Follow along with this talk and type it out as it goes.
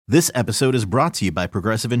This episode is brought to you by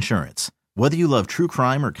Progressive Insurance. Whether you love true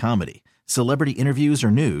crime or comedy, celebrity interviews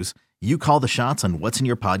or news, you call the shots on what's in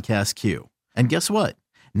your podcast queue. And guess what?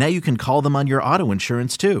 Now you can call them on your auto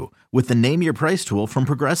insurance too with the Name Your Price tool from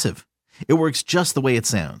Progressive. It works just the way it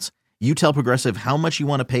sounds. You tell Progressive how much you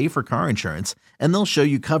want to pay for car insurance, and they'll show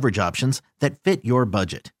you coverage options that fit your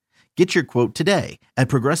budget. Get your quote today at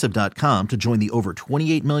Progressive.com to join the over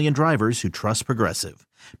 28 million drivers who trust Progressive.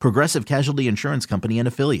 Progressive Casualty Insurance Company and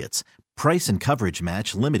Affiliates. Price and coverage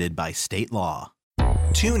match limited by state law.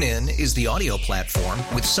 TuneIn is the audio platform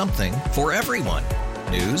with something for everyone.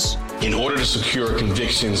 News. In order to secure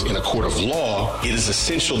convictions in a court of law, it is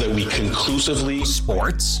essential that we conclusively.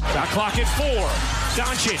 Sports. Shot clock at 4.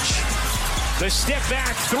 Doncic. The step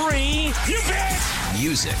back 3. You bet.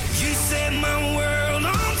 Music. You set my world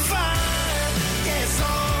on fire. Yes,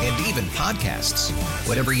 and even podcasts.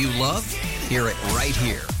 Whatever you love, hear it right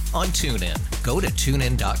here on TuneIn. Go to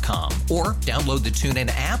TuneIn.com or download the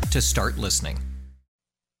TuneIn app to start listening.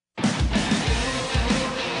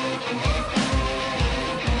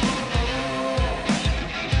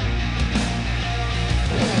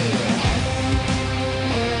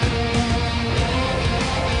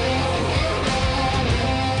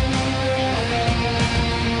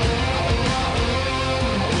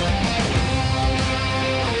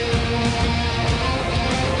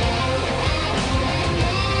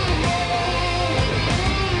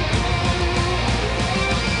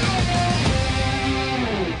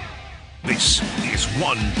 This is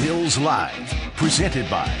One Bills Live, presented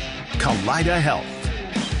by Kaleida Health.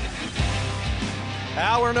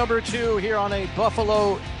 Hour number 2 here on a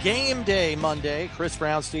Buffalo Game Day Monday. Chris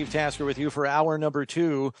Brown, Steve Tasker with you for hour number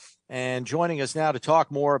 2. And joining us now to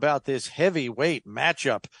talk more about this heavyweight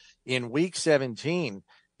matchup in Week 17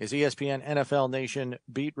 is ESPN NFL Nation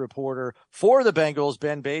beat reporter for the Bengals,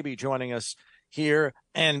 Ben Baby, joining us here.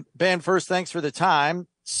 And Ben, first, thanks for the time.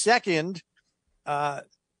 Second,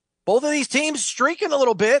 both of these teams streaking a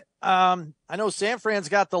little bit. I know San Fran's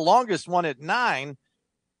got the longest one at 9,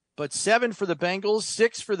 but 7 for the Bengals,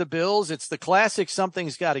 6 for the Bills. It's the classic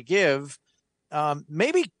something's got to give.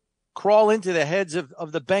 Maybe crawl into the heads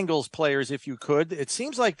of the Bengals players if you could. It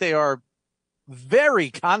seems like they are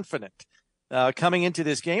very confident coming into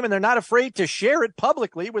this game, and they're not afraid to share it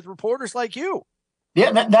publicly with reporters like you.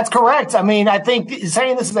 Yeah, that's correct. I mean, I think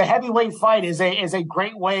saying this is a heavyweight fight is a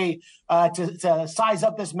great way to size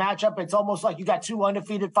up this matchup. It's almost like you got 2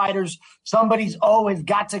 undefeated fighters. Somebody's always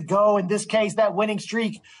got to go. In this case, that winning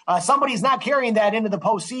streak, somebody's not carrying that into the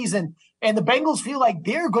postseason. And the Bengals feel like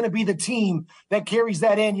they're going to be the team that carries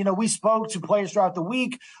that in. You know, we spoke to players throughout the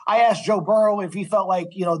week. I asked Joe Burrow if he felt like,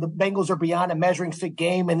 you know, the Bengals are beyond a measuring stick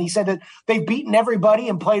game. And he said that they've beaten everybody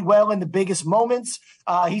and played well in the biggest moments.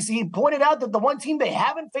 He pointed out that the one team they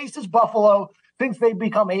haven't faced is Buffalo since they've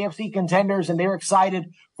become AFC contenders, and they're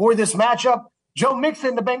excited for this matchup. Joe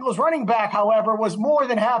Mixon, the Bengals running back, however, was more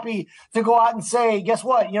than happy to go out and say, guess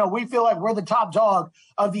what? You know, we feel like we're the top dog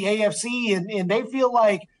of the AFC, and they feel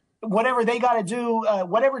like whatever they got to do,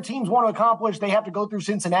 whatever teams want to accomplish, they have to go through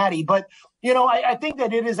Cincinnati. But, you know, I think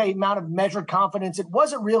that it is a amount of measured confidence. It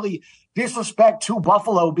wasn't really disrespect to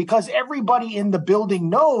Buffalo because everybody in the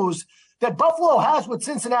building knows that Buffalo has what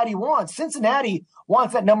Cincinnati wants. Cincinnati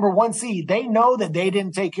wants that number 1 seed. They know that they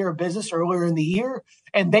didn't take care of business earlier in the year,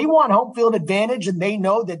 and they want home field advantage, and they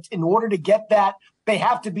know that in order to get that, they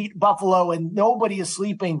have to beat Buffalo, and nobody is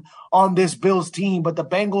sleeping on this Bills team. But the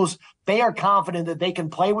Bengals, they are confident that they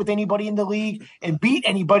can play with anybody in the league and beat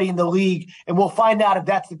anybody in the league, and we'll find out if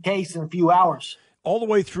that's the case in a few hours. All the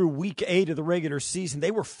way through week 8 of the regular season,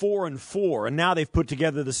 they were 4-4, and now they've put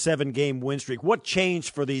together the 7-game win streak. What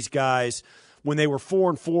changed for these guys when they were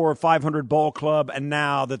 4-4, 500 ball club, and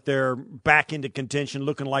now that they're back into contention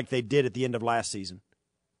looking like they did at the end of last season?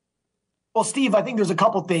 Well, Steve, I think there's a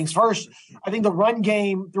couple things. First, I think the run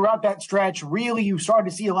game throughout that stretch, really, you started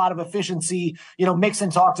to see a lot of efficiency. You know,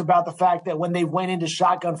 Mixon talked about the fact that when they went into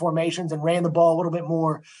shotgun formations and ran the ball a little bit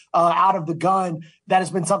more out of the gun, that has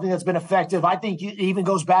been something that's been effective. I think it even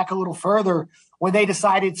goes back a little further when they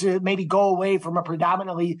decided to maybe go away from a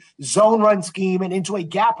predominantly zone run scheme and into a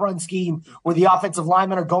gap run scheme where the offensive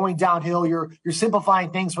linemen are going downhill. You're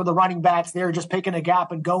simplifying things for the running backs. They're just picking a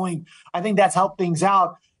gap and going. I think that's helped things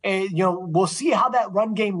out. And, you know, we'll see how that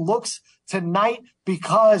run game looks tonight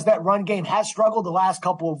because that run game has struggled the last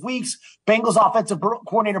couple of weeks. Bengals offensive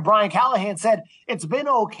coordinator Brian Callahan said it's been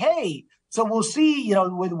okay. So we'll see, you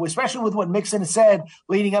know, especially with what Mixon said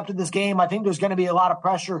leading up to this game. I think there's going to be a lot of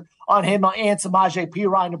pressure on him and Samaje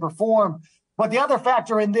Perine to perform. But the other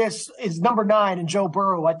factor in this is number 9 and Joe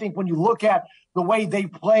Burrow. I think when you look at the way they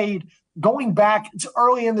played going back to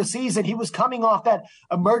early in the season, he was coming off that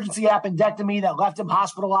emergency appendectomy that left him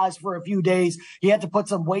hospitalized for a few days. He had to put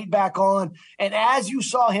some weight back on. And as you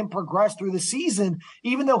saw him progress through the season,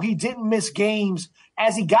 even though he didn't miss games,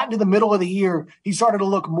 as he got into the middle of the year, he started to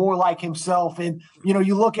look more like himself. And,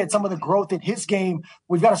 you look at some of the growth in his game.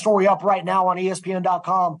 We've got a story up right now on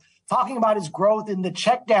ESPN.com talking about his growth in the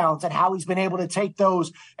checkdowns and how he's been able to take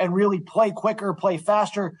those and really play quicker, play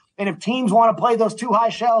faster. And if teams want to play those too high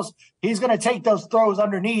shells, he's going to take those throws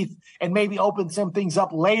underneath and maybe open some things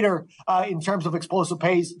up later in terms of explosive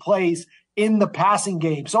plays in the passing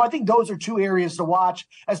game. So I think those are two areas to watch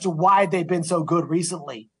as to why they've been so good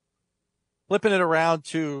recently. Flipping it around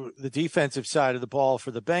to the defensive side of the ball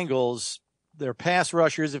for the Bengals, their pass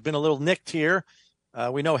rushers have been a little nicked here.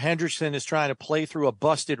 We know Hendrickson is trying to play through a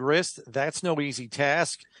busted wrist. That's no easy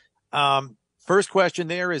task. First question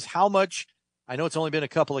there is how much, I know it's only been a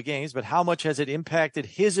couple of games, but how much has it impacted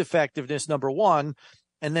his effectiveness, number one?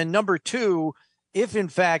 And then number two, if in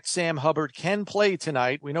fact Sam Hubbard can play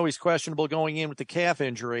tonight, we know he's questionable going in with the calf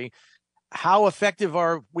injury. How effective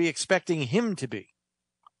are we expecting him to be?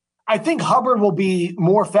 I think Hubbard will be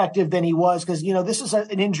more effective than he was because, this is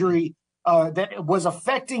an injury that was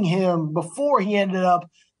affecting him before he ended up,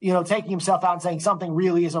 taking himself out and saying something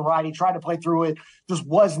really isn't right. He tried to play through it, just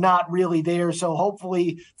was not really there. So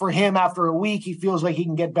hopefully for him, after a week, he feels like he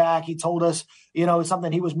can get back. He told us, it's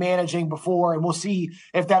something he was managing before, and we'll see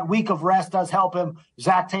if that week of rest does help him.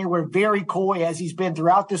 Zach Taylor, very coy as he's been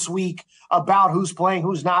throughout this week about who's playing,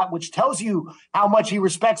 who's not, which tells you how much he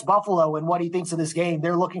respects Buffalo and what he thinks of this game.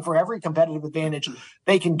 They're looking for every competitive advantage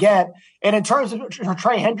they can get. And in terms of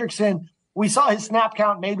Trey Hendrickson, we saw his snap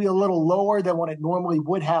count maybe a little lower than what it normally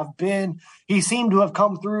would have been. He seemed to have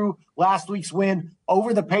come through last week's win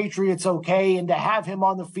over the Patriots okay, and to have him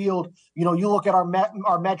on the field, you look at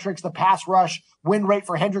our metrics, the pass rush win rate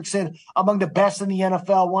for Hendrickson, among the best in the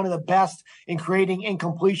NFL, one of the best in creating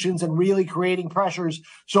incompletions and really creating pressures.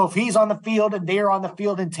 So if he's on the field and they're on the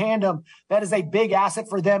field in tandem, that is a big asset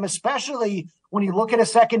for them, especially when you look at a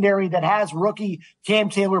secondary that has rookie Cam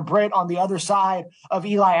Taylor-Britt on the other side of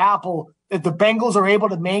Eli Apple. If the Bengals are able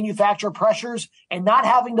to manufacture pressures and not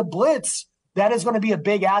having to blitz, that is going to be a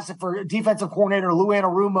big asset for defensive coordinator Lou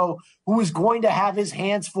Anarumo, who is going to have his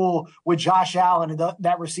hands full with Josh Allen and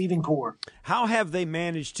that receiving core. How have they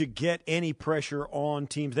managed to get any pressure on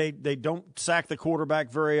teams? They don't sack the quarterback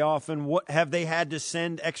very often. What have they had to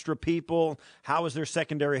send extra people? How is their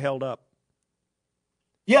secondary held up?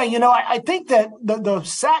 Yeah, I think that the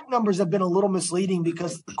sack numbers have been a little misleading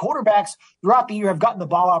because the quarterbacks throughout the year have gotten the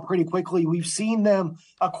ball out pretty quickly. We've seen them,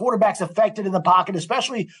 quarterbacks affected in the pocket,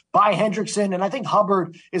 especially by Hendrickson. And I think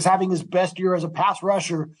Hubbard is having his best year as a pass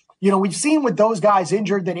rusher. We've seen with those guys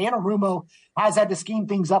injured that Anarumo has had to scheme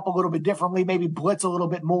things up a little bit differently, maybe blitz a little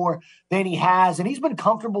bit more than he has. And he's been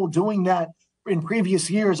comfortable doing that in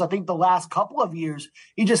previous years. I think the last couple of years,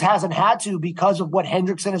 he just hasn't had to because of what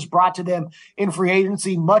Hendrickson has brought to them in free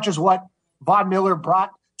agency, much as what Von Miller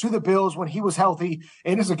brought to the Bills when he was healthy.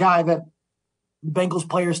 And is a guy that Bengals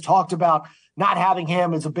players talked about. Not having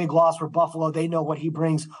him is a big loss for Buffalo. They know what he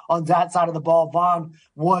brings on that side of the ball. Von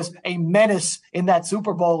was a menace in that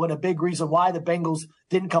Super Bowl and a big reason why the Bengals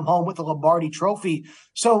didn't come home with the Lombardi trophy.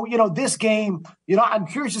 So, this game, I'm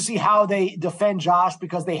curious to see how they defend Josh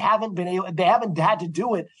because they haven't had to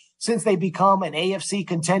do it since they become an AFC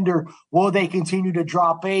contender. Will they continue to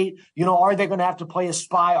drop bait? Are they going to have to play a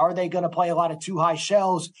spy? Are they going to play a lot of too high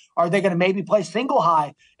shells? Are they going to maybe play single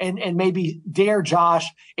high and maybe dare Josh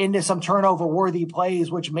into some turnover worthy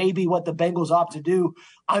plays, which may be what the Bengals opt to do?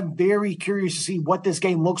 I'm very curious to see what this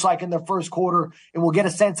game looks like in the first quarter, and we'll get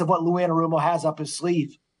a sense of what Lou Anarumo has up his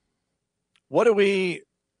sleeve. What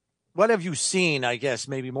have you seen, I guess,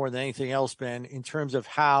 maybe more than anything else, Ben, in terms of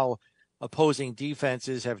how opposing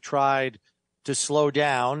defenses have tried to slow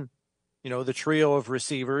down, the trio of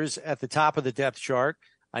receivers at the top of the depth chart?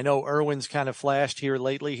 I know Irwin's kind of flashed here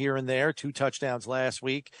lately, here and there, 2 touchdowns last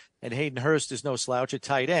week, and Hayden Hurst is no slouch at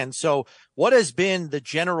tight end. So what has been the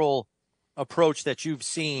general approach that you've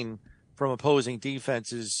seen from opposing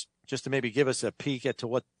defenses, just to maybe give us a peek as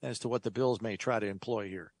to what the Bills may try to employ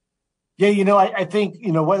here? Yeah, I think,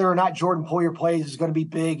 whether or not Jordan Poyer plays is going to be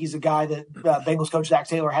big. He's a guy that Bengals coach Zach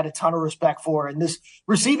Taylor had a ton of respect for. And this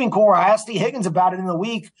receiving core, I asked T. Higgins about it in the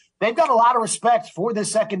week. they've got a lot of respect for this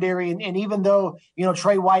secondary. And even though,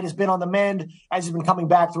 Trey White has been on the mend as he's been coming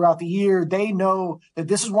back throughout the year, they know that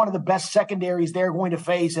this is one of the best secondaries they're going to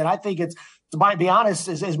face. And I think it's, to be honest,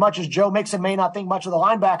 as much as Joe Mixon may not think much of the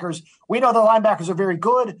linebackers, we know the linebackers are very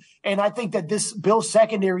good. And I think that this Bills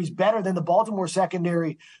secondary is better than the Baltimore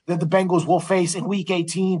secondary that the Bengals will face in Week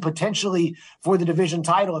 18, potentially for the division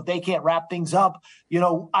title if they can't wrap things up.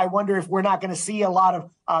 I wonder if we're not going to see a lot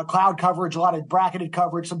of cloud coverage, a lot of bracketed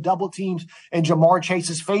coverage, some double teams in Jamar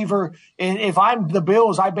Chase's favor. And if I'm the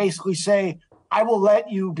Bills, I basically say, I will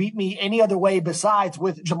let you beat me any other way besides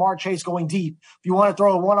with Jamar Chase going deep. If you want to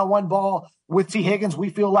throw a one-on-one ball with T. Higgins, we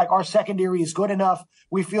feel like our secondary is good enough.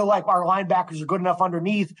 We feel like our linebackers are good enough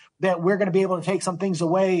underneath that we're going to be able to take some things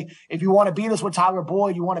away. If you want to beat us with Tyler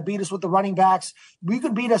Boyd, you want to beat us with the running backs, we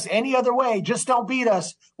could beat us any other way. Just don't beat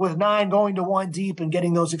us with 9 going to 1 deep and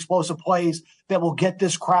getting those explosive plays that will get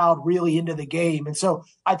this crowd really into the game. And so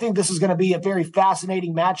I think this is going to be a very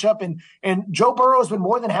fascinating matchup. And Joe Burrow has been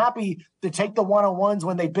more than happy to take the one-on-ones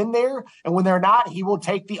when they've been there. And when they're not, he will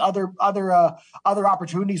take the other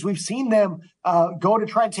opportunities. We've seen them go to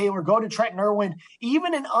Trent Taylor, go to Trenton Irwin,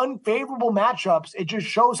 even in unfavorable matchups. It just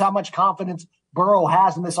shows how much confidence Burrow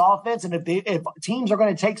has in this offense. And if teams are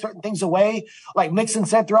going to take certain things away, like Mixon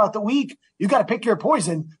said throughout the week, you got to pick your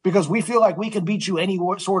poison because we feel like we can beat you any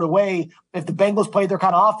sort of way. If the Bengals play their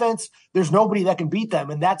kind of offense, there's nobody that can beat them.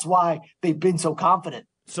 And that's why they've been so confident.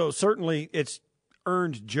 So certainly it's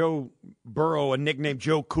earned Joe Burrow a nickname,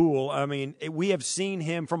 Joe Cool. I mean, we have seen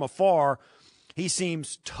him from afar. He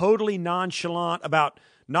seems totally nonchalant about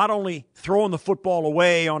not only throwing the football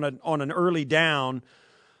away on an early down,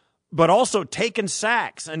 but also taking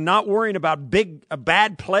sacks and not worrying about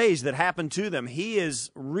bad plays that happen to them. He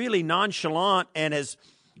is really nonchalant and has,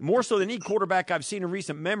 more so than any quarterback I've seen in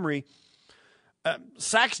recent memory,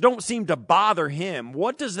 sacks don't seem to bother him.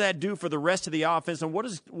 What does that do for the rest of the offense, and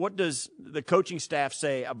what does the coaching staff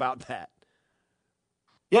say about that?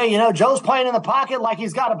 Yeah, Joe's playing in the pocket like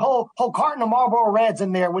he's got a whole carton of Marlboro Reds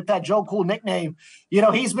in there with that Joe Cool nickname.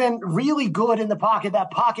 He's been really good in the pocket,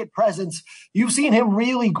 that pocket presence. You've seen him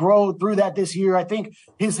really grow through that this year. I think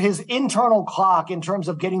his internal clock in terms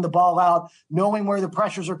of getting the ball out, knowing where the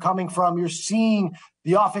pressures are coming from, you're seeing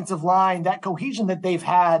the offensive line, that cohesion that they've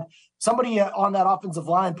had. Somebody on that offensive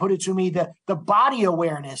line put it to me that the body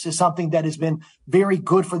awareness is something that has been very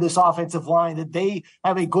good for this offensive line, that they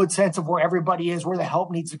have a good sense of where everybody is, where the help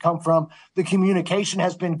needs to come from. The communication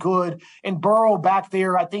has been good. And Burrow back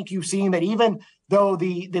there, I think you've seen that even though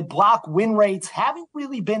the block win rates haven't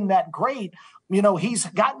really been that great, he's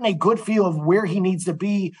gotten a good feel of where he needs to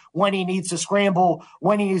be, when he needs to scramble,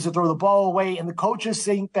 when he needs to throw the ball away. And the coaches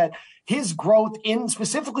think that his growth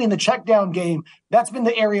specifically in the check down game, that's been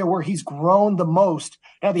the area where he's grown the most.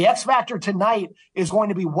 Now, the X factor tonight is going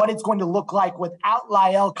to be what it's going to look like without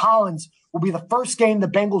La'el Collins. Will be the first game the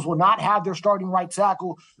Bengals will not have their starting right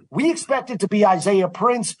tackle. We expect it to be Isaiah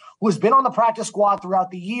Prince, who has been on the practice squad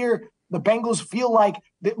throughout the year. The Bengals feel like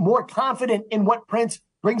they're more confident in what Prince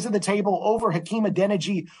brings to the table over Hakeem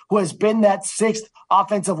Adeniji, who has been that 6th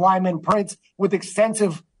offensive lineman. Prince with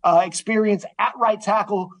extensive experience at right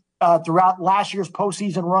tackle throughout last year's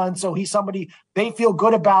postseason run. So he's somebody they feel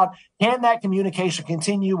good about. Can that communication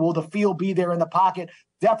continue? Will the field be there in the pocket?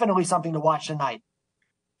 Definitely something to watch tonight.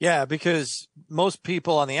 Yeah, because most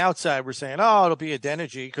people on the outside were saying, it'll be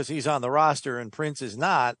Adeniji because he's on the roster and Prince is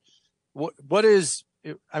not.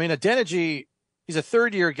 Adeniji, he's a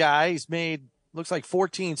third-year guy. He's made, looks like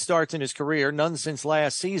 14 starts in his career, none since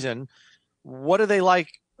last season. What do they like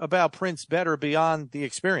about Prince better beyond the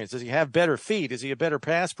experience? Does he have better feet? Is he a better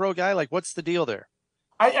pass pro guy? Like, what's the deal there?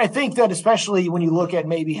 I think that especially when you look at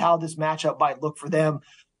maybe how this matchup might look for them,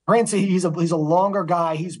 Prince, he's a longer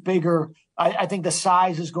guy. He's bigger. I think the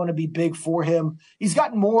size is going to be big for him. He's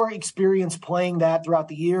gotten more experience playing that throughout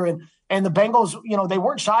the year. And the Bengals, they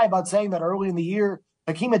weren't shy about saying that early in the year.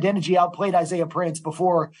 Hakeem Adeniji outplayed Isaiah Prince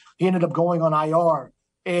before he ended up going on IR.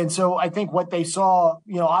 And so I think what they saw,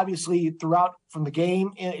 obviously throughout from the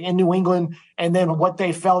game in New England, and then what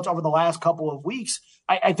they felt over the last couple of weeks,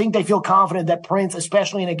 I think they feel confident that Prince,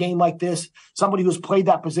 especially in a game like this, somebody who's played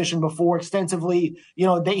that position before extensively,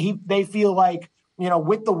 they feel like,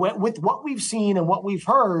 with what we've seen and what we've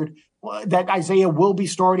heard, that Isaiah will be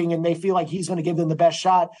starting, and they feel like he's going to give them the best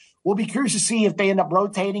shot. We'll be curious to see if they end up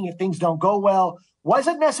rotating, if things don't go well.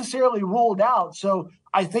 Wasn't necessarily ruled out. So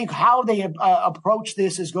I think how they approach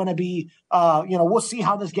this is going to be, we'll see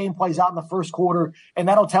how this game plays out in the first quarter, and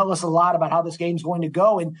that'll tell us a lot about how this game's going to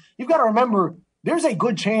go. And you've got to remember, there's a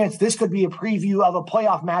good chance this could be a preview of a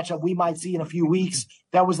playoff matchup we might see in a few weeks.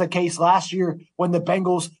 That was the case last year when the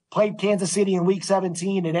Bengals played Kansas City in Week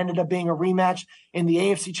 17. It ended up being a rematch in the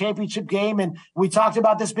AFC Championship game, and we talked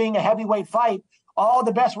about this being a heavyweight fight. All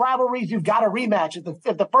the best rivalries, you've got a rematch.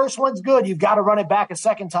 If the first one's good, you've got to run it back a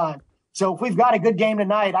second time. So if we've got a good game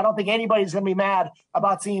tonight, I don't think anybody's going to be mad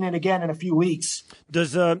about seeing it again in a few weeks.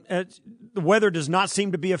 The weather does not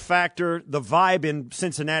seem to be a factor. The vibe in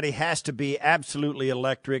Cincinnati has to be absolutely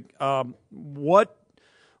electric. What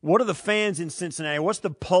are the fans in Cincinnati? What's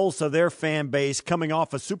the pulse of their fan base coming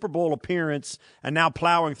off a Super Bowl appearance and now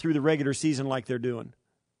plowing through the regular season like they're doing?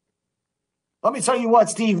 Let me tell you what,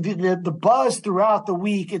 Steve, the buzz throughout the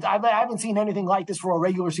week, I haven't seen anything like this for a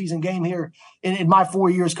regular season game here in my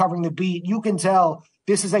 4 years covering the beat. You can tell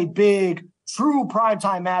this is a big, true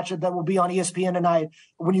primetime matchup that will be on ESPN tonight.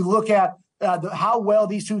 When you look at how well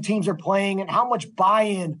these two teams are playing and how much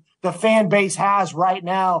buy-in the fan base has right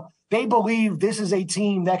now, they believe this is a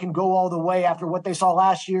team that can go all the way after what they saw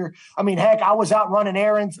last year. I mean, heck, I was out running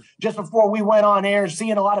errands just before we went on air,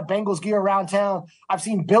 seeing a lot of Bengals gear around town. I've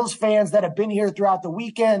seen Bills fans that have been here throughout the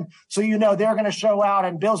weekend. So, you know, they're going to show out,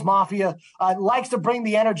 and Bills Mafia likes to bring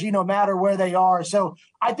the energy no matter where they are. So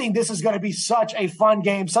I think this is going to be such a fun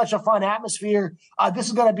game, such a fun atmosphere. This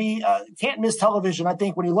is going to be can't miss television. I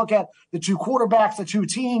think when you look at the two quarterbacks, the two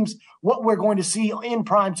teams, what we're going to see in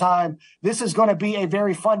prime time, this is going to be a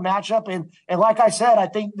very fun matchup. And like I said, I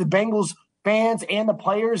think the Bengals fans and the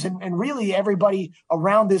players and really everybody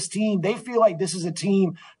around this team, they feel like this is a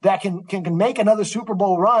team that can make another Super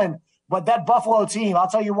Bowl run. But that Buffalo team, I'll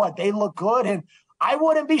tell you what, they look good. And I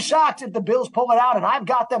wouldn't be shocked if the Bills pull it out. And I've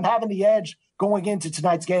got them having the edge going into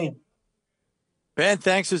tonight's game. Ben,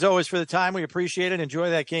 thanks as always for the time. We appreciate it.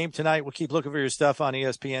 Enjoy that game tonight. We'll keep looking for your stuff on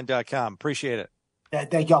ESPN.com. Appreciate it. Yeah,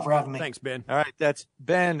 thank y'all for having me. Thanks, Ben. All right, that's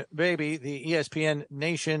Ben Baby, the ESPN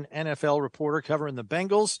Nation NFL reporter covering the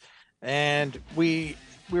Bengals. And we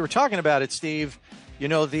were talking about it, Steve. You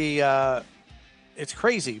know, it's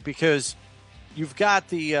crazy because you've got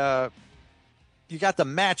the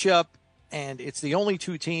matchup, and it's the only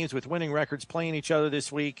two teams with winning records playing each other this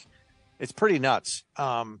week. It's pretty nuts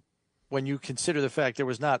when you consider the fact there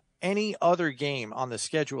was not any other game on the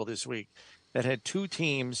schedule this week that had two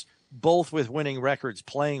teams both with winning records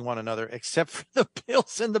playing one another, except for the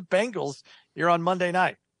Bills and the Bengals here on Monday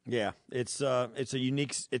night. Yeah, it's a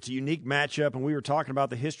unique matchup, and we were talking about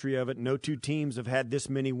the history of it. No two teams have had this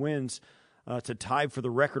many wins to tie for the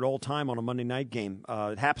record all time on a Monday night game.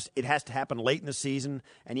 It has to happen late in the season,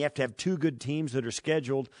 and you have to have two good teams that are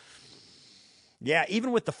scheduled. Yeah,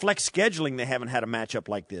 even with the flex scheduling, they haven't had a matchup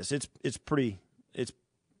like this. It's pretty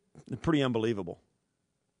unbelievable.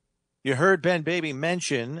 You heard Ben Baby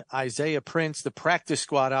mention Isaiah Prince, the practice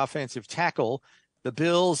squad offensive tackle. The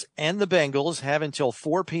Bills and the Bengals have until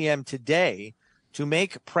 4 p.m. today to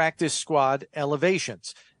make practice squad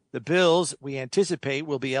elevations. The Bills, we anticipate,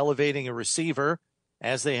 will be elevating a receiver,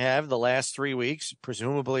 as they have the last 3 weeks,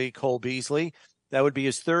 presumably Cole Beasley. That would be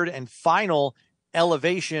his third and final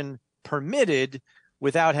elevation permitted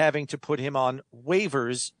without having to put him on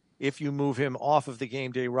waivers if you move him off of the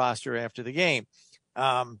game day roster after the game.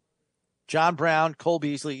 John Brown, Cole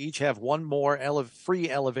Beasley each have one more free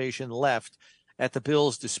elevation left at the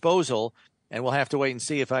Bills' disposal, and we'll have to wait and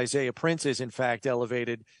see if Isaiah Prince is in fact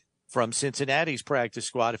elevated from Cincinnati's practice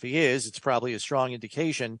squad. If he is, it's probably a strong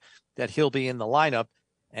indication that he'll be in the lineup,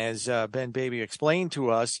 as Ben Baby explained to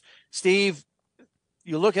us. Steve,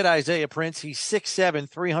 you look at Isaiah Prince, he's 6'7",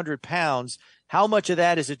 300 pounds. How much of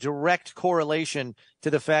that is a direct correlation to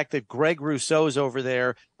the fact that Greg Rousseau's over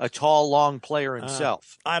there, a tall, long player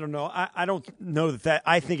himself? I don't know. I don't know that.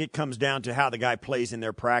 I think it comes down to how the guy plays in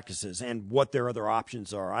their practices and what their other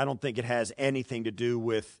options are. I don't think it has anything to do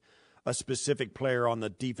with a specific player on the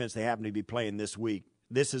defense they happen to be playing this week.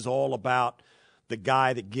 This is all about the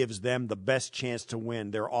guy that gives them the best chance to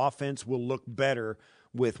win. Their offense will look better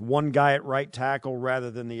with one guy at right tackle rather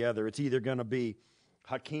than the other. It's either going to be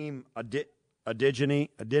Hakeem Adeniji,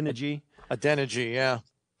 yeah.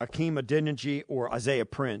 Hakeem Adeniji or Isaiah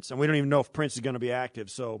Prince. And we don't even know if Prince is going to be active.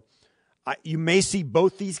 So you may see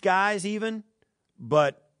both these guys even,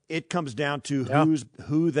 but it comes down to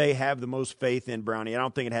who they have the most faith in, Brownie. I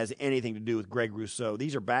don't think it has anything to do with Greg Rousseau.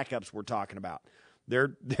 These are backups we're talking about.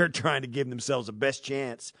 They're trying to give themselves the best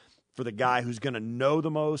chance for the guy who's going to know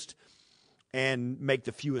the most and make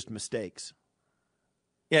the fewest mistakes.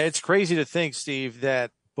 Yeah, it's crazy to think, Steve,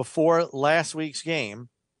 that before last week's game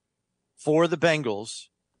for the Bengals,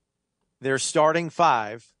 their starting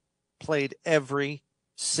five played every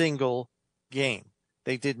single game.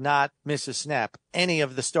 They did not miss a snap. Any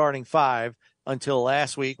of the starting five until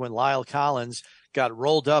last week when Lyle Collins got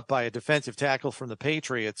rolled up by a defensive tackle from the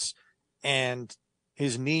Patriots and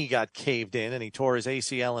his knee got caved in and he tore his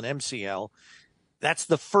ACL and MCL. That's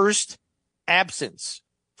the first absence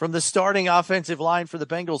from the starting offensive line for the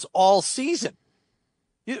Bengals all season.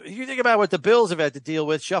 You think about what the Bills have had to deal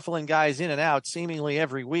with, shuffling guys in and out seemingly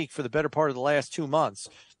every week for the better part of the last 2 months.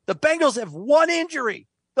 The Bengals have one injury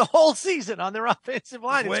the whole season on their offensive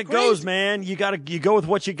line. That's the way it goes, man. You go with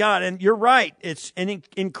what you got. And you're right. It's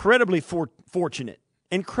incredibly fortunate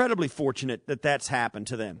that that's happened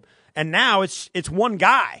to them. And now it's one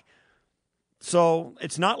guy. So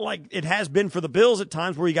it's not like it has been for the Bills at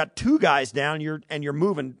times where you got two guys down and you're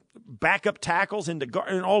moving backup tackles into guard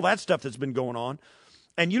and all that stuff that's been going on.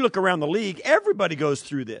 And you look around the league, everybody goes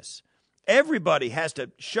through this. Everybody has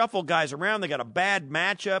to shuffle guys around. They got a bad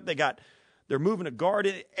matchup. They're moving a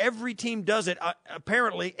guard. Every team does it,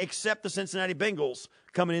 apparently, except the Cincinnati Bengals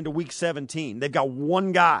coming into Week 17. They've got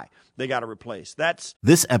one guy they got to replace.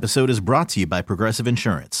 This episode is brought to you by Progressive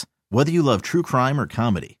Insurance. Whether you love true crime or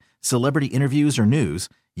comedy, celebrity interviews or news,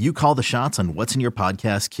 you call the shots on what's in your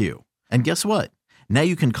podcast queue. And guess what? Now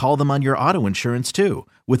you can call them on your auto insurance too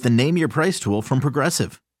with the Name Your Price tool from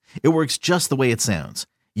Progressive. It works just the way it sounds.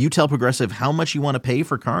 You tell Progressive how much you want to pay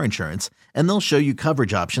for car insurance, and they'll show you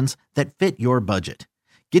coverage options that fit your budget.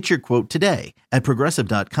 Get your quote today at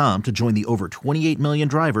Progressive.com to join the over 28 million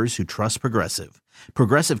drivers who trust Progressive.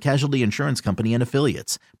 Progressive Casualty Insurance Company and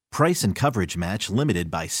Affiliates. Price and coverage match limited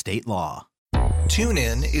by state law.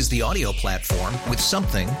 TuneIn is the audio platform with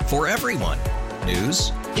something for everyone.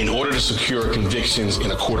 News. In order to secure convictions in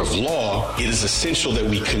a court of law, it is essential that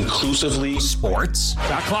we conclusively. Sports.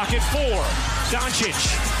 Got clock at 4. Doncic.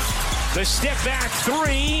 The step back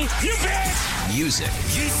 3. You bet. Music.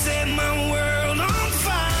 You set my world on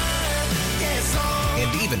fire. Yes,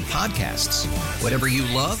 and even podcasts. Whatever you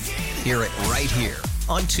love, hear it right here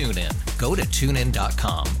on TuneIn. Go to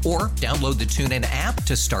TuneIn.com or download the TuneIn app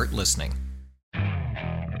to start listening.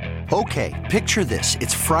 Okay, picture this.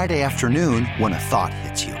 It's Friday afternoon when a thought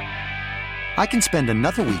hits you. I can spend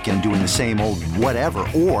another weekend doing the same old whatever,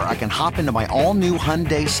 or I can hop into my all-new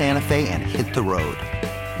Hyundai Santa Fe and hit the road.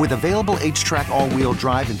 With available H-Track all-wheel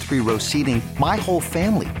drive and 3-row seating, my whole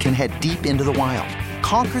family can head deep into the wild.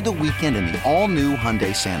 Conquer the weekend in the all-new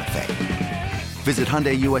Hyundai Santa Fe. Visit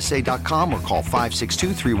HyundaiUSA.com or call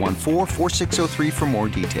 562-314-4603 for more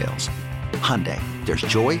details. Hyundai, there's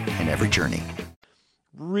joy in every journey.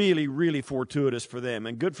 Really, really fortuitous for them,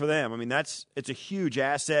 and good for them. I mean, it's a huge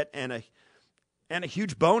asset and a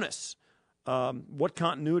huge bonus. What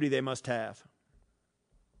continuity they must have.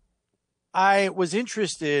 I was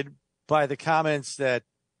interested by the comments that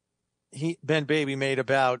Ben Baby made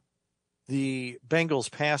about the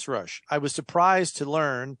Bengals pass rush. I was surprised to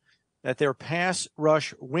learn that their pass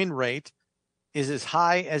rush win rate is as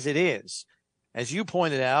high as it is. As you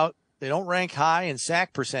pointed out, they don't rank high in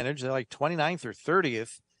sack percentage. They're like 29th or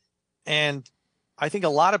 30th. And I think a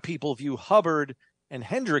lot of people view Hubbard and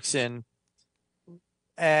Hendrickson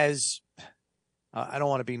as, I don't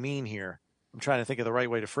want to be mean here. I'm trying to think of the right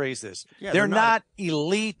way to phrase this. Yeah, they're not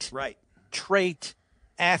elite trait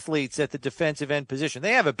athletes at the defensive end position.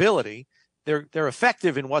 They have ability. They're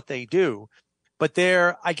effective in what they do, but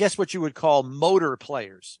they're, I guess, what you would call motor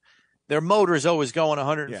players. Their motor is always going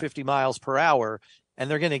 150 miles per hour. And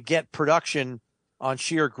they're going to get production on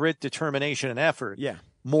sheer grit, determination, and effort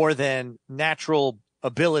more than natural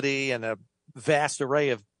ability and a vast array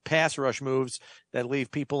of pass rush moves that leave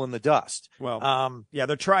people in the dust. Well,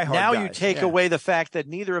 they're try-hard now guys. You take away the fact that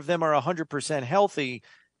neither of them are 100% healthy.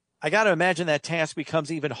 I got to imagine that task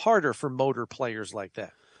becomes even harder for motor players like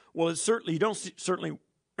that. Well, it's certainly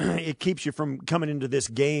it keeps you from coming into this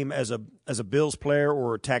game as a Bills player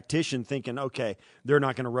or a tactician thinking, okay, they're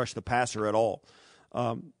not going to rush the passer at all.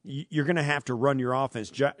 You're going to have to run your offense.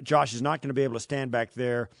 Josh is not going to be able to stand back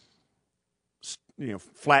there,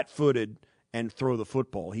 flat-footed and throw the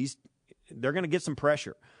football. They're going to get some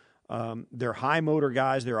pressure. They're high motor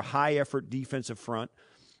guys. They're a high-effort defensive front,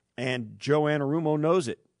 and Joe Anarumo knows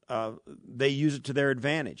it. They use it to their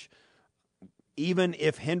advantage. Even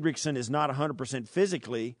if Hendrickson is not 100%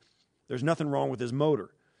 physically, there's nothing wrong with his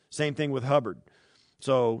motor. Same thing with Hubbard.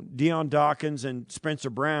 So Deion Dawkins and Spencer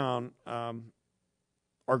Brown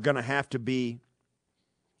are going to have to be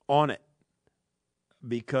on it,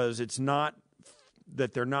 because it's not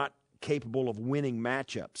that they're not capable of winning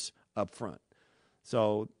matchups up front.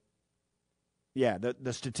 So, yeah,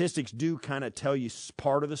 the statistics do kind of tell you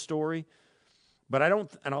part of the story, but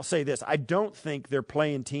I'll say this, I don't think they're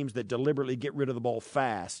playing teams that deliberately get rid of the ball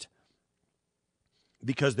fast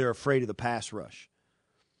because they're afraid of the pass rush.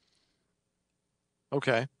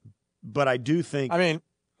 Okay. But I do think. I mean,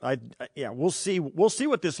 we'll see. We'll see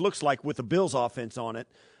what this looks like with the Bills' offense on it,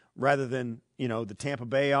 rather than the Tampa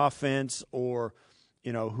Bay offense or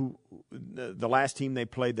who the last team they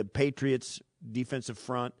played, the Patriots defensive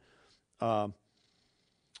front. So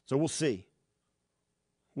we'll see.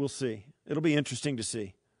 We'll see. It'll be interesting to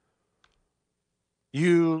see.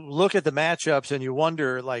 You look at the matchups and you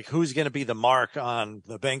wonder, like, who's going to be the mark on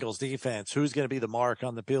the Bengals defense? Who's going to be the mark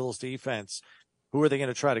on the Bills defense? Who are they going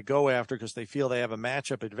to try to go after because they feel they have a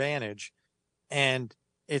matchup advantage? And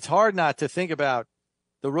it's hard not to think about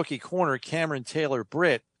the rookie corner, Cameron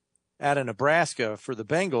Taylor-Britt, out of Nebraska for the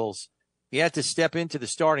Bengals. He had to step into the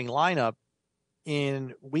starting lineup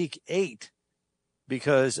in week 8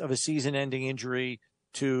 because of a season-ending injury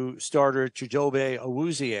to starter Chidobe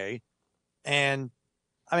Awuzie. And,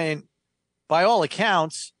 I mean, by all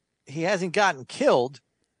accounts, he hasn't gotten killed,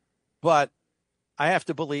 but I have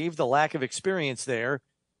to believe the lack of experience there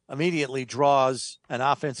immediately draws an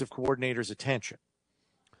offensive coordinator's attention.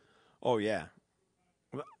 Oh, yeah.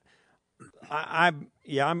 I'm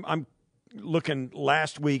looking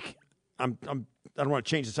last week. I don't want to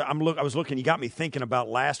change this. I was looking. You got me thinking about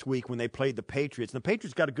last week when they played the Patriots. And the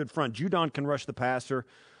Patriots got a good front. Judon can rush the passer.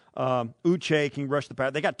 Uche can rush the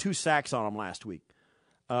passer. They got 2 sacks on them last week.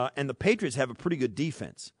 And the Patriots have a pretty good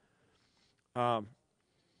defense. I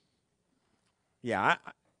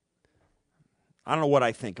don't know what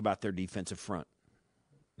I think about their defensive front.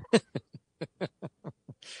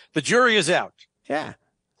 The jury is out. Yeah.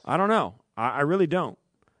 I don't know. I really don't.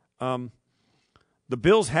 The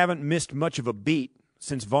Bills haven't missed much of a beat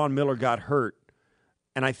since Von Miller got hurt.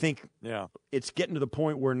 And I think it's getting to the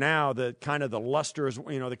point where now the luster is,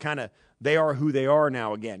 they are who they are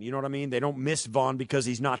now again. You know what I mean? They don't miss Von because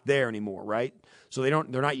he's not there anymore, right? So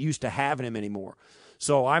they're not used to having him anymore.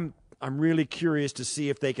 So I'm really curious to see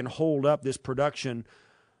if they can hold up this production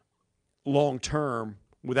long term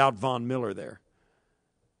without Von Miller there.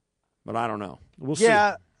 But I don't know. We'll see.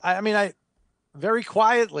 Yeah, I very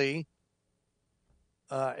quietly,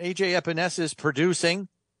 A.J. Epinesa is producing.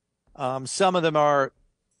 Some of them are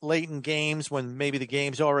late in games when maybe the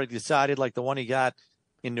game's already decided, like the one he got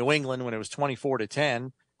in New England when it was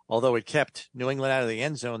 24-10, although it kept New England out of the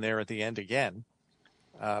end zone there at the end again.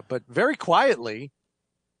 But very quietly,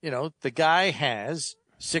 the guy has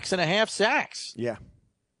 6.5 sacks. Yeah.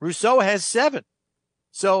 Rousseau has 7.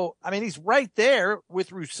 So, he's right there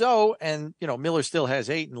with Rousseau, and, Miller still has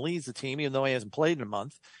 8 and leads the team, even though he hasn't played in a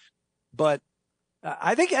month. But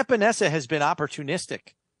I think Epinesa has been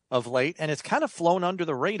opportunistic of late, and it's kind of flown under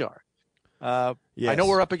the radar. Yes. I know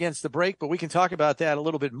we're up against the break, but we can talk about that a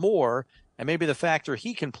little bit more, and maybe the factor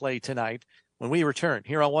he can play tonight when we return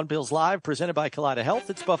here on One Bills Live, presented by Kaleida Health.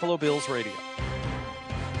 It's Buffalo Bills Radio.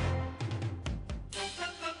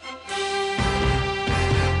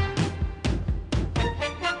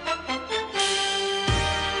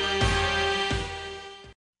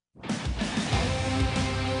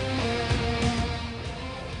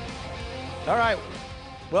 All right.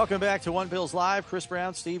 Welcome back to One Bills Live. Chris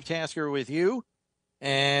Brown, Steve Tasker with you.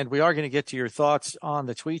 And we are going to get to your thoughts on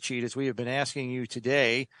the tweet sheet as we have been asking you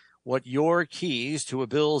today what your keys to a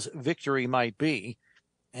Bills victory might be.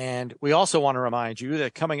 And we also want to remind you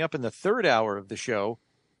that coming up in the third hour of the show,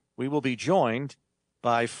 we will be joined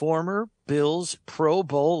by former Bills Pro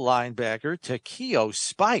Bowl linebacker Takeo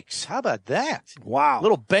Spikes. How about that? Wow.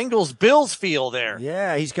 Little Bengals-Bills feel there.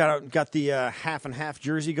 Yeah, he's got the half and half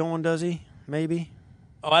jersey going, does he? Maybe.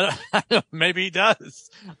 Oh, I don't, maybe he does.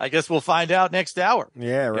 I guess we'll find out next hour.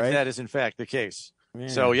 Yeah, right. If that is in fact the case. Yeah.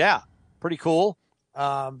 So yeah, pretty cool.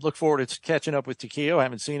 Look forward to catching up with Takeo. I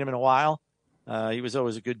haven't seen him in a while. He was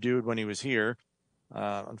always a good dude when he was here.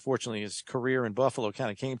 Unfortunately, his career in Buffalo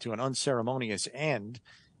kind of came to an unceremonious end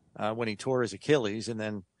when he tore his Achilles and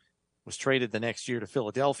then was traded the next year to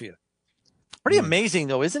Philadelphia. Pretty amazing,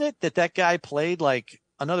 though, isn't it, that guy played like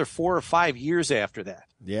another 4 or 5 years after that?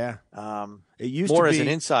 Yeah. It used more to be, as an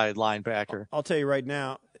inside linebacker. I'll tell you right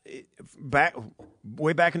now,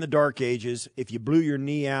 way back in the dark ages, if you blew your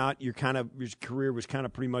knee out, your career was kind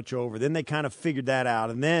of pretty much over. Then they kind of figured that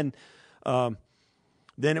out, and then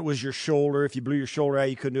it was your shoulder. If you blew your shoulder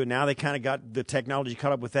out, you couldn't do it. Now they kind of got the technology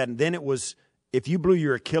caught up with that, and then it was if you blew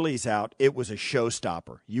your Achilles out, it was a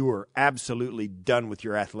showstopper. You were absolutely done with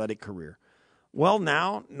your athletic career. Well,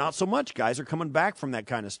 now, not so much. Guys are coming back from that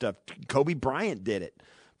kind of stuff. Kobe Bryant did it,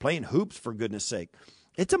 playing hoops, for goodness sake.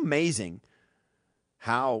 It's amazing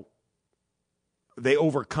how they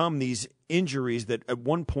overcome these injuries that at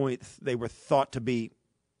one point they were thought to be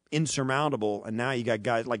insurmountable, and now you got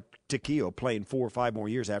guys like Takeo playing 4 or 5 more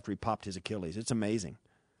years after he popped his Achilles. It's amazing.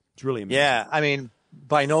 It's really amazing. Yeah,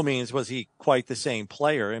 by no means was he quite the same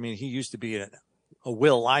player. I mean, he used to be a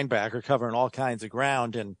will linebacker covering all kinds of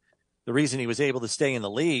ground. And the reason he was able to stay in the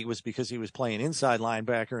league was because he was playing inside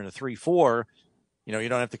linebacker in a 3-4. You know, you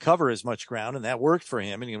don't have to cover as much ground, and that worked for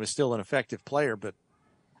him, and he was still an effective player. But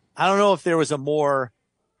I don't know if there was a more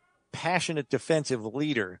passionate defensive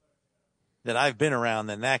leader that I've been around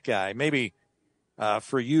than that guy. Maybe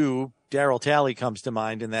for you, Darryl Talley comes to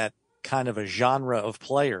mind in that kind of a genre of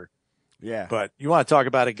player. Yeah. But you want to talk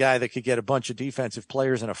about a guy that could get a bunch of defensive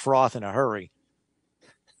players in a froth in a hurry.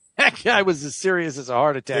 That guy was as serious as a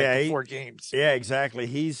heart attack in 4 games. Yeah, exactly.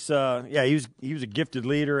 He was a gifted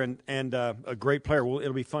leader and a great player. Well,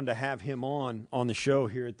 it'll be fun to have him on the show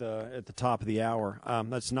here at the top of the hour.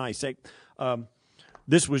 That's nice. Hey,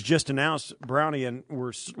 this was just announced, Brownie, and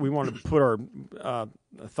we wanted to put our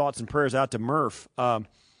thoughts and prayers out to Murph, the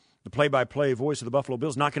play-by-play voice of the Buffalo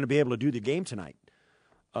Bills, not going to be able to do the game tonight.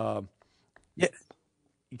 Yeah.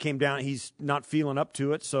 He came down. He's not feeling up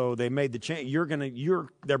to it, so they made the change.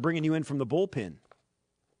 They're bringing you in from the bullpen.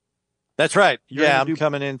 That's right. I'm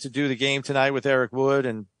coming in to do the game tonight with Eric Wood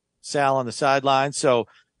and Sal on the sideline. So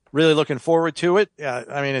really looking forward to it.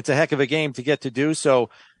 I mean, it's a heck of a game to get to do. So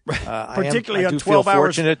particularly on 12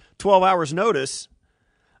 hours notice.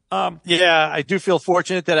 I do feel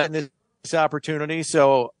fortunate that I had this opportunity.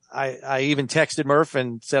 So I even texted Murph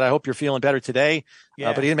and said, I hope you're feeling better today.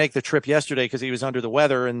 Yeah. But he didn't make the trip yesterday because he was under the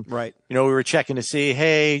weather. And, right. We were checking to see,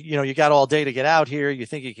 hey, you got all day to get out here. You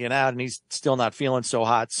think you can get out? And he's still not feeling so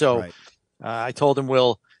hot. So right. I told him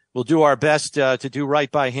we'll do our best to do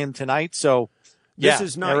right by him tonight. So this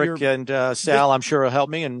is not Eric and Sal, I'm sure will help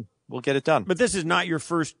me and we'll get it done. But this is not your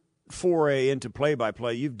first foray into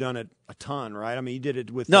play-by-play. You've done it a ton, right? I mean, you did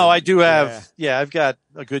it with. No, I do have. Yeah, I've got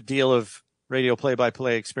a good deal of radio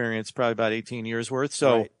play-by-play experience, probably about 18 years worth.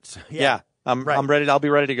 So, right. I'm ready. I'll be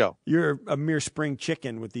ready to go. You're a mere spring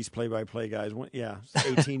chicken with these play-by-play guys.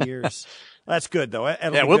 18 years. That's good though.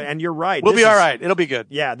 And you're right. We'll be all right. It'll be good.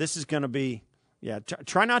 Yeah, this is going to be. Yeah,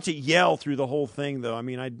 try not to yell through the whole thing though. I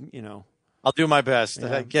mean, I'll do my best.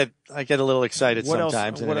 Yeah. I get a little excited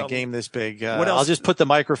sometimes in a game this big. I'll just put the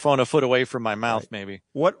microphone a foot away from my mouth, maybe.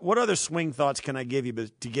 What other swing thoughts can I give you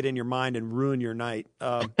to get in your mind and ruin your night?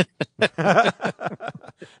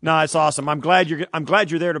 No, it's awesome. I'm glad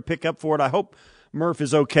you're there to pick up for it. I hope Murph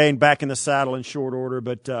is okay and back in the saddle in short order.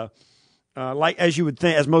 But like as you would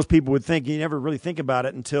think, as most people would think, you never really think about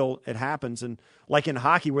it until it happens. And like in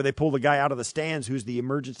hockey, where they pull the guy out of the stands who's the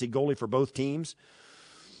emergency goalie for both teams.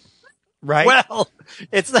 Right. Well,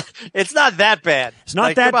 it's not that bad. It's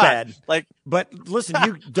not that bad. But listen,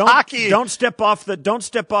 you don't step off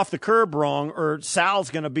the curb wrong, or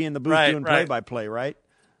Sal's going to be in the booth doing play-by-play. Right.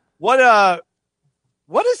 What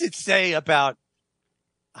does it say about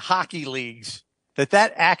hockey leagues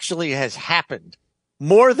that actually has happened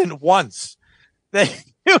more than once? That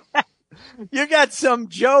you got some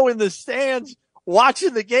Joe in the stands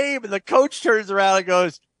watching the game, and the coach turns around and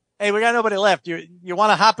goes, "Hey, we got nobody left. You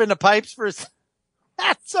want to hop in the pipes for?"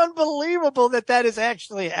 That's unbelievable that has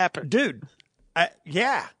actually happened, dude.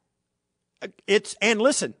 Yeah, and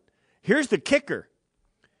listen, here's the kicker: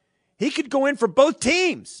 he could go in for both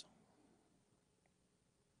teams.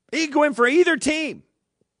 He could go in for either team.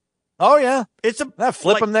 Oh yeah,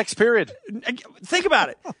 flip him next period. Think about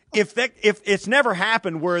it. If it's never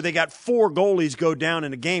happened where they got 4 goalies go down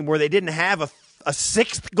in a game where they didn't have a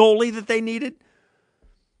sixth goalie that they needed.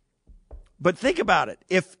 But think about it.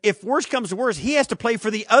 If worse comes to worse, he has to play for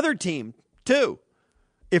the other team too.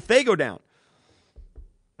 If they go down,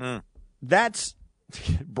 that's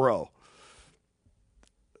bro.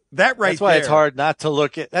 That's why there. It's hard not to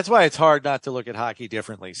look at. That's why it's hard not to look at hockey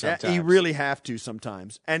differently sometimes. You really have to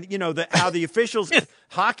sometimes. And how the officials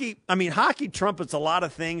hockey trumpets a lot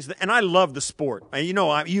of things. And I love the sport. And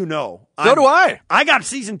so do I. I got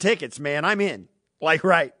season tickets, man. I'm in.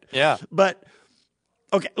 Right. Yeah. But.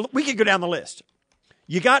 Okay, we could go down the list.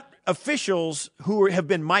 You got officials who have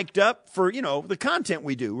been mic'd up for, the content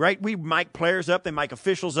we do, right? We mic players up, they mic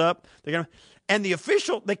officials up. They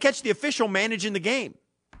catch the official managing the game.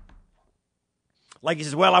 Like he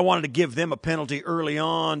says, well, I wanted to give them a penalty early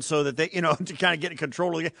on so that they, to kind of get in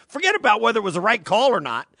control of the game. Forget about whether it was the right call or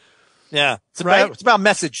not. Yeah, it's about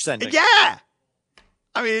message sending. Yeah.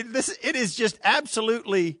 I mean, it is just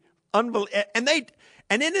absolutely unbelievable.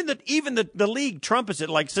 And then even the league trumpets it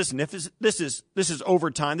like, listen, if this is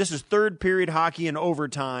overtime, this is third period hockey in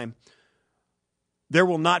overtime, there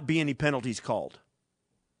will not be any penalties called.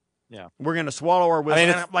 Yeah, we're going to swallow our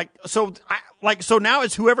whistle. So now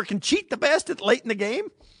it's whoever can cheat the best late in the game.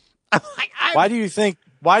 Why do you think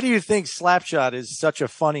Slapshot is such a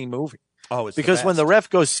funny movie? Oh, it's because when the ref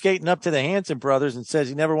goes skating up to the Hanson brothers and says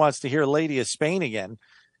he never wants to hear Lady of Spain again,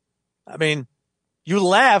 I mean, you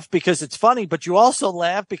laugh because it's funny, but you also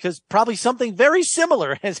laugh because probably something very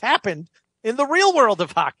similar has happened in the real world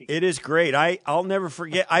of hockey. It is great. I'll never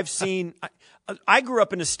forget. I grew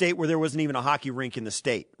up in a state where there wasn't even a hockey rink in the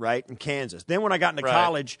state, right, in Kansas. Then when I got into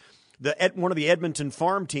college, one of the Edmonton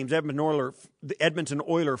farm teams, the Edmonton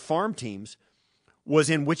Oiler farm teams, was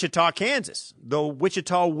in Wichita, Kansas, the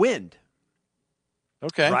Wichita Wind.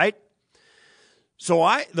 Okay. Right?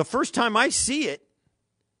 So the first time I see it,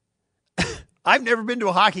 I've never been to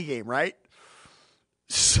a hockey game, right?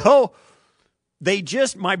 So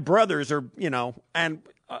my brothers are, and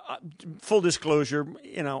full disclosure,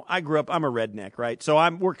 I grew up, I'm a redneck, right? So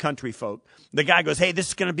we're country folk. The guy goes, hey, this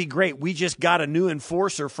is going to be great. We just got a new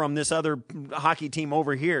enforcer from this other hockey team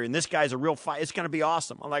over here, and this guy's a real fight. It's going to be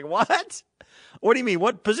awesome. I'm like, what? What do you mean?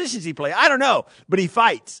 What positions he play? I don't know, but he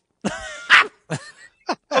fights.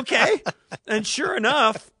 Okay. And sure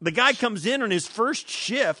enough, the guy comes in on his first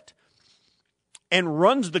shift and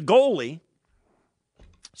runs the goalie,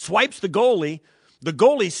 swipes the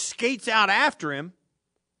goalie skates out after him.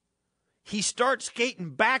 He starts skating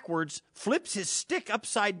backwards, flips his stick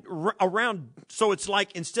upside around, so it's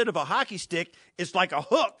like instead of a hockey stick, it's like a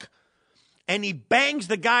hook. And he bangs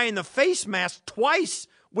the guy in the face mask twice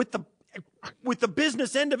with the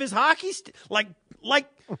business end of his hockey stick, like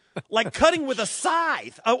cutting with a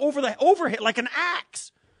scythe over the overhead, like an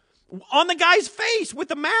axe, on the guy's face with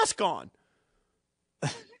the mask on.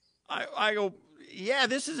 I go, yeah,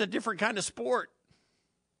 this is a different kind of sport.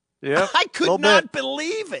 Yeah, I could not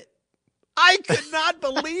believe it. I could not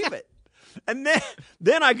believe it. And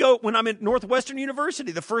then I go, when I'm at Northwestern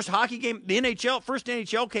University, the first hockey game, first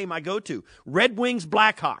NHL game I go to, Red Wings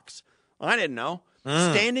Blackhawks. I didn't know.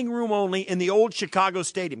 Standing room only in the old Chicago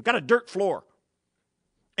Stadium. Got a dirt floor.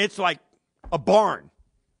 It's like a barn.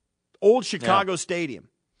 Old Chicago Stadium.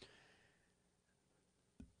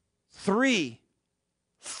 3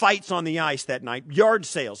 fights on the ice that night, yard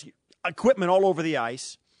sales, equipment all over the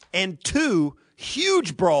ice, and 2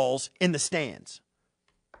 huge brawls in the stands.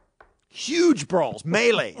 Huge brawls,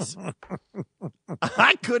 melees.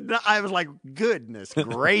 I was like, goodness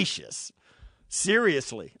gracious.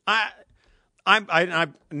 Seriously. Now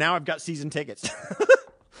I've got season tickets.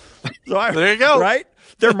 There you go. Right?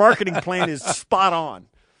 Their marketing plan is spot on.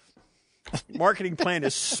 Marketing plan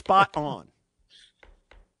is spot on.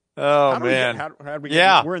 Oh, man.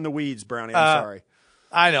 We're in the weeds, Brownie. I'm sorry.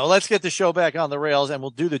 I know. Let's get the show back on the rails, and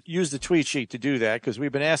we'll use the tweet sheet to do that, because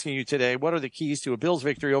we've been asking you today, what are the keys to a Bills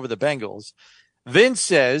victory over the Bengals? Vince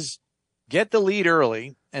says, get the lead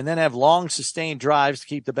early and then have long, sustained drives to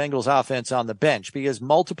keep the Bengals offense on the bench. Be as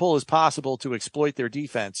multiple as possible to exploit their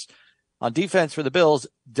defense. On defense for the Bills,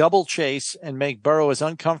 double chase and make Burrow as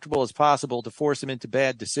uncomfortable as possible to force him into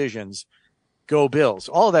bad decisions. Go Bills.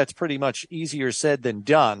 All of that's pretty much easier said than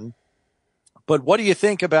done. But what do you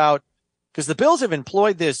think about, because the Bills have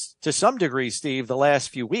employed this to some degree, Steve, the last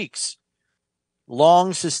few weeks.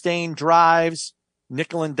 Long, sustained drives,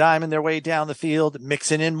 nickel and diming their way down the field,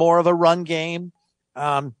 mixing in more of a run game.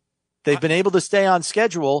 They've been able to stay on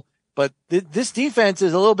schedule, but this defense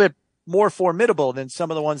is a little bit more formidable than some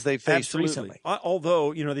of the ones they've faced recently.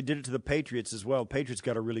 Although, they did it to the Patriots as well. Patriots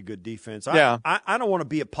got a really good defense. Yeah. I don't want to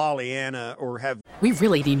be a Pollyanna or have... We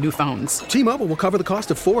really need new phones. T-Mobile will cover the cost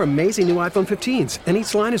of 4 amazing new iPhone 15s, and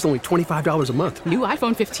each line is only $25 a month. New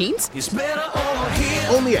iPhone 15s? It's better over here.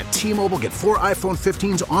 Only at T-Mobile, get 4 iPhone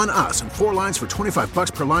 15s on us and 4 lines for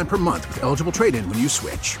 $25 per line per month with eligible trade-in when you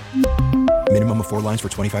switch. Minimum of 4 lines for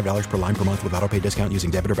 $25 per line per month with autopay discount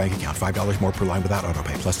using debit or bank account. $5 more per line without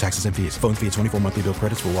autopay, plus taxes and fees. Phone fee at 24 monthly bill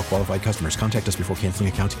credits for well-qualified customers. Contact us before canceling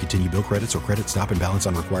account to continue bill credits or credit stop and balance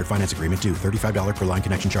on required finance agreement due. $35 per line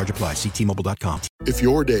connection charge applies. See T-Mobile.com. If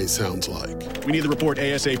your day sounds like... We need the report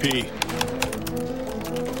ASAP.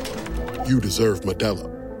 You deserve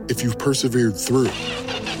Modelo. If you've persevered through...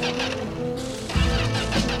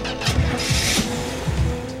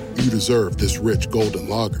 You deserve this rich golden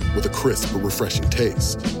lager with a crisp but refreshing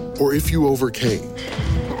taste. Or if you overcame. 2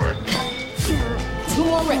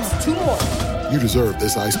 more reps, 2 more. You deserve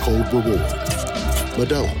this ice-cold reward.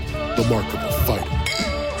 Modelo, the Markable Fighter.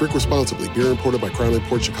 Drink responsibly. Beer imported by Crown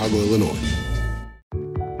Imports, Chicago, Illinois.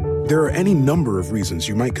 There are any number of reasons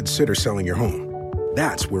you might consider selling your home.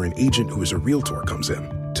 That's where an agent who is a realtor comes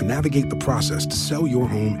in to navigate the process to sell your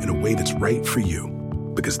home in a way that's right for you.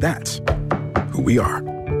 Because that's who we are.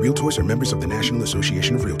 Realtors are members of the National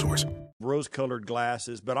Association of Realtors. Rose-colored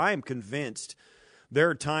glasses, but I am convinced there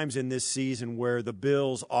are times in this season where the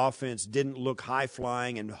Bills' offense didn't look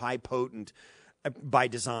high-flying and high-potent by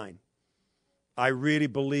design. I really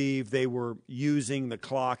believe they were using the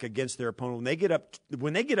clock against their opponent.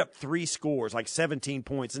 When they get up 3 scores, like 17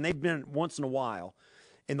 points, and they've been once in a while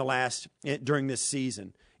during this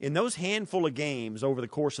season, in those handful of games over the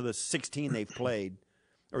course of the 16 they've played,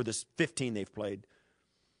 or the 15 they've played,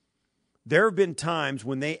 there have been times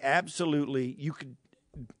when they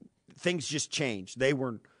things just changed. They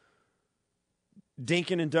were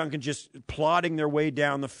Dinkin and Duncan just plodding their way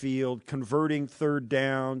down the field, converting third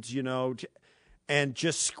downs, and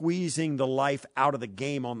just squeezing the life out of the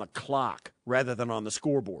game on the clock rather than on the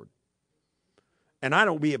scoreboard. And I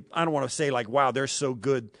don't want to say like, wow, they're so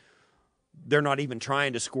good. They're not even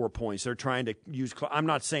trying to score points. They're trying to use – I'm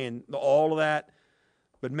not saying all of that.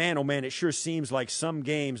 But, man, oh, man, it sure seems like some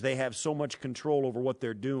games they have so much control over what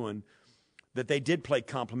they're doing that they did play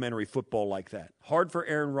complimentary football like that. Hard for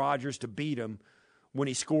Aaron Rodgers to beat him when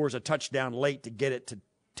he scores a touchdown late to get it to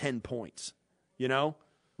 10 points,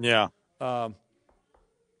 Yeah.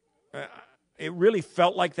 It really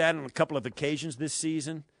felt like that on a couple of occasions this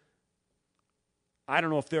season. I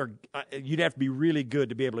don't know if you'd have to be really good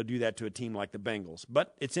to be able to do that to a team like the Bengals.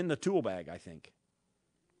 But it's in the tool bag, I think.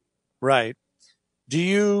 Right. Do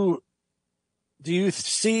you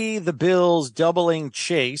see the Bills doubling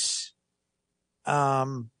Chase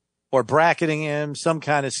or bracketing him, some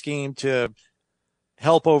kind of scheme to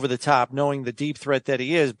help over the top, knowing the deep threat that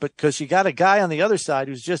he is? But because you got a guy on the other side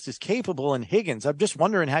who's just as capable in Higgins. I'm just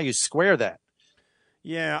wondering how you square that.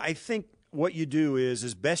 Yeah, I think what you do is,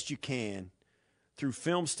 as best you can, through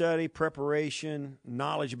film study, preparation,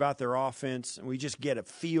 knowledge about their offense, and we just get a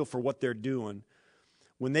feel for what they're doing.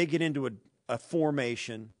 When they get into a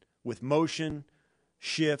formation with motion,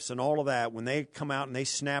 shifts, and all of that, when they come out and they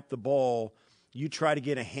snap the ball, you try to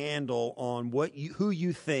get a handle on who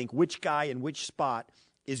you think, which guy in which spot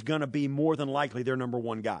is going to be more than likely their number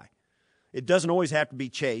one guy. It doesn't always have to be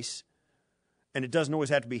Chase, and it doesn't always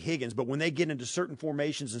have to be Higgins, but when they get into certain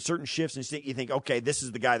formations and certain shifts, and you think, okay, this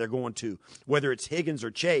is the guy they're going to, whether it's Higgins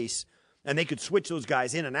or Chase, and they could switch those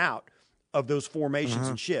guys in and out of those formations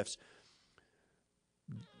and shifts.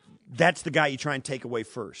 That's the guy you try and take away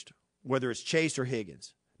first, whether it's Chase or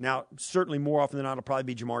Higgins. Now, certainly more often than not, it'll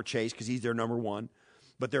probably be Jamar Chase because he's their number one.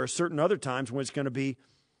 But there are certain other times when it's going to be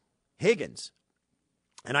Higgins.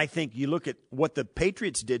 And I think you look at what the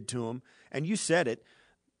Patriots did to him, and you said it.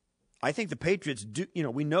 I think the Patriots do,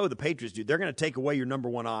 we know the Patriots do. They're going to take away your number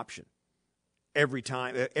one option every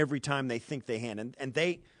time they think they can. And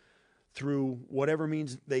they, through whatever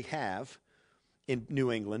means they have in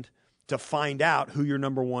New England, to find out who your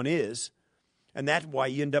number one is. And that's why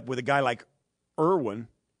you end up with a guy like Irwin,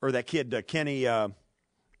 or that kid, Kenny. No,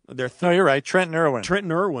 you're right. Trenton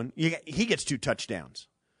Irwin. He gets 2 touchdowns.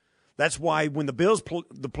 That's why when the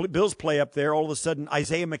Bills play up there, all of a sudden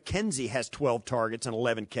Isaiah McKenzie has 12 targets and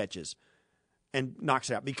 11 catches and knocks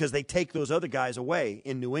it out because they take those other guys away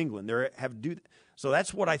in New England. So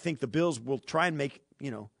that's what I think the Bills will try and make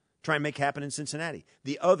happen in Cincinnati.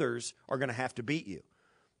 The others are going to have to beat you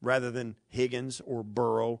rather than Higgins or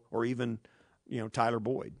Burrow or even, Tyler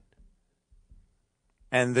Boyd.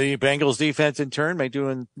 And the Bengals defense in turn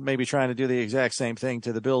may be trying to do the exact same thing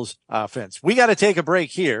to the Bills offense. We got to take a break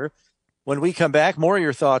here. When we come back, more of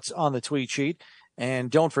your thoughts on the tweet sheet.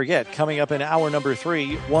 And don't forget, coming up in hour number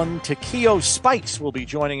 3, one Takeo Spikes will be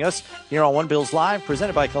joining us here on One Bills Live,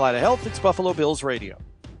 presented by Kaleida Health. It's Buffalo Bills Radio.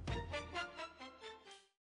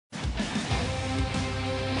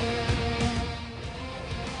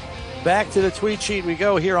 Back to the tweet sheet we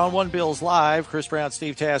go here on One Bills Live. Chris Brown,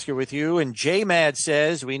 Steve Tasker with you. And J-Mad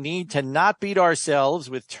says we need to not beat ourselves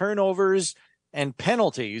with turnovers and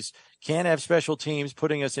penalties. Can't have special teams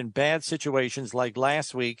putting us in bad situations like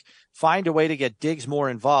last week. Find a way to get Diggs more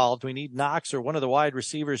involved. We need Knox or one of the wide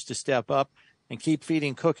receivers to step up and keep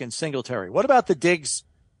feeding Cook and Singletary. What about the Diggs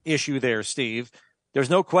issue there, Steve? There's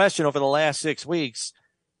no question over the last 6 weeks,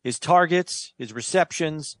 his targets, his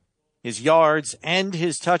receptions, his yards, and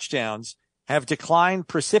his touchdowns have declined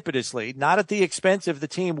precipitously, not at the expense of the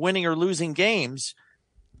team winning or losing games,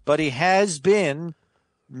 but he has been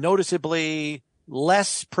noticeably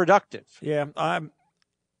less productive. Yeah,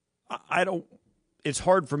 I don't. It's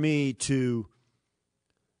hard for me to.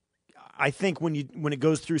 I think when it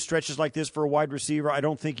goes through stretches like this for a wide receiver, I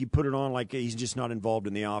don't think you put it on like he's just not involved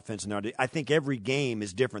in the offense. Now, I think every game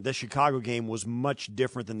is different. The Chicago game was much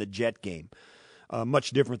different than the Jet game. Much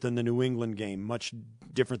different than the New England game, much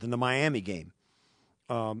different than the Miami game.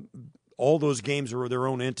 All those games are their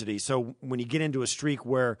own entity. So when you get into a streak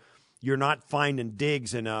where you're not finding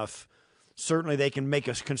Diggs enough, certainly they can make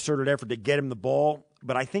a concerted effort to get him the ball.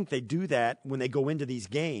 But I think they do that when they go into these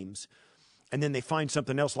games, and then they find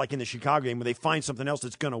something else, like in the Chicago game, where they find something else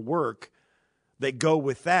that's going to work. they go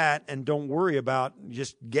with that and don't worry about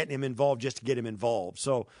just getting him involved just to get him involved.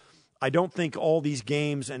 So I don't think all these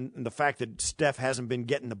games and the fact that Steph hasn't been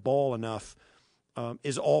getting the ball enough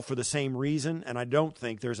is all for the same reason, and I don't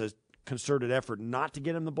think there's a concerted effort not to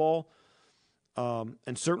get him the ball.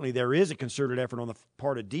 And certainly there is a concerted effort on the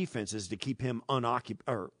part of defenses to keep him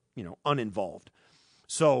uninvolved.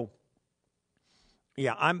 So,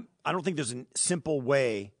 yeah, I don't think there's a simple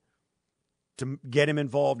way to get him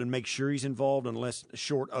involved and make sure he's involved unless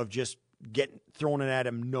short of just throwing it at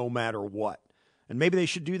him no matter what. And maybe they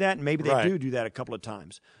should do that, and maybe they do that a couple of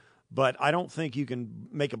times. But I don't think you can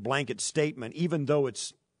make a blanket statement, even though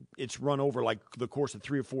it's run over like the course of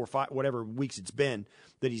 3 or 4 or 5, whatever weeks it's been,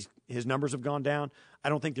 that his numbers have gone down. I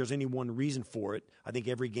don't think there's any one reason for it. I think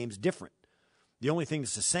every game's different. The only thing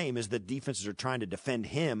that's the same is that defenses are trying to defend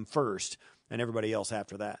him first and everybody else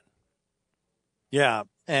after that. Yeah,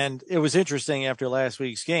 and it was interesting after last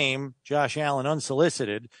week's game, Josh Allen,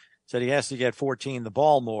 unsolicited, said he has to get 14 the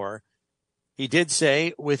ball more. He did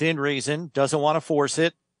say, within reason, doesn't want to force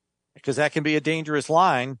it, because that can be a dangerous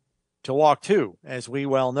line to walk to, as we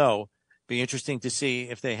well know. Be interesting to see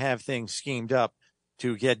if they have things schemed up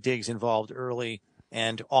to get Diggs involved early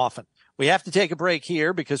and often. We have to take a break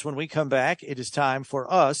here because when we come back, it is time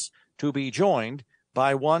for us to be joined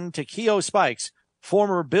by one Takeo Spikes,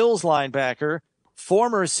 former Bills linebacker,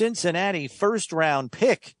 former Cincinnati first-round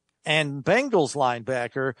pick, and Bengals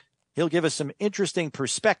linebacker. He'll give us some interesting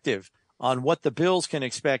perspective on what the Bills can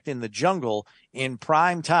expect in the jungle in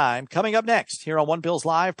prime time. Coming up next here on One Bills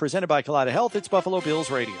Live, presented by Kaleida Health, it's Buffalo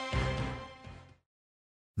Bills Radio.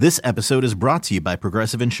 This episode is brought to you by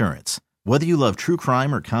Progressive Insurance. Whether you love true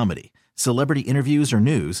crime or comedy, celebrity interviews or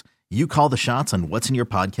news, you call the shots on what's in your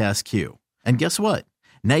podcast queue. And guess what?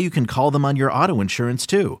 Now you can call them on your auto insurance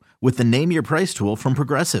too with the Name Your Price tool from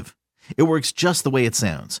Progressive. It works just the way it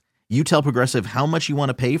sounds. You tell Progressive how much you want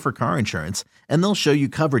to pay for car insurance, and they'll show you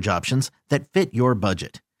coverage options that fit your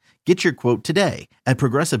budget. Get your quote today at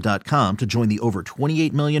Progressive.com to join the over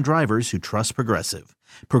 28 million drivers who trust Progressive.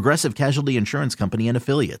 Progressive Casualty Insurance Company and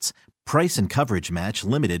Affiliates. Price and coverage match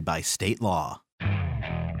limited by state law.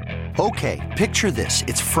 Okay, picture this.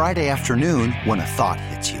 It's Friday afternoon when a thought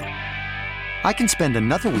hits you. I can spend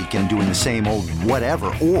another weekend doing the same old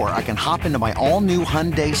whatever, or I can hop into my all-new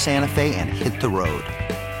Hyundai Santa Fe and hit the road.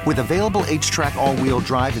 With available H-Track all-wheel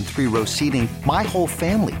drive and 3-row seating, my whole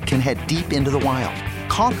family can head deep into the wild.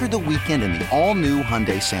 Conquer the weekend in the all-new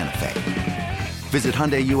Hyundai Santa Fe. Visit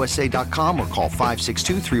HyundaiUSA.com or call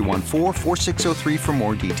 562-314-4603 for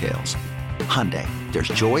more details. Hyundai, there's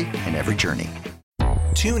joy in every journey.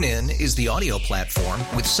 TuneIn is the audio platform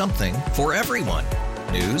with something for everyone.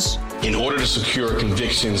 News. In order to secure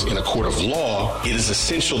convictions in a court of law, it is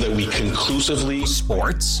essential that we conclusively.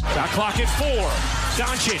 Sports. Shot clock at 4.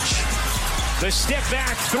 Doncic. The step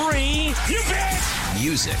back 3. You bet.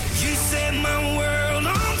 Music. You set my world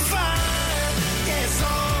on fire. Yes,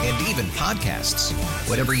 and even podcasts.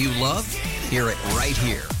 Whatever you love, hear it right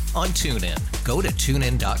here on TuneIn. Go to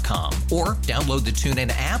TuneIn.com or download the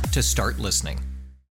TuneIn app to start listening.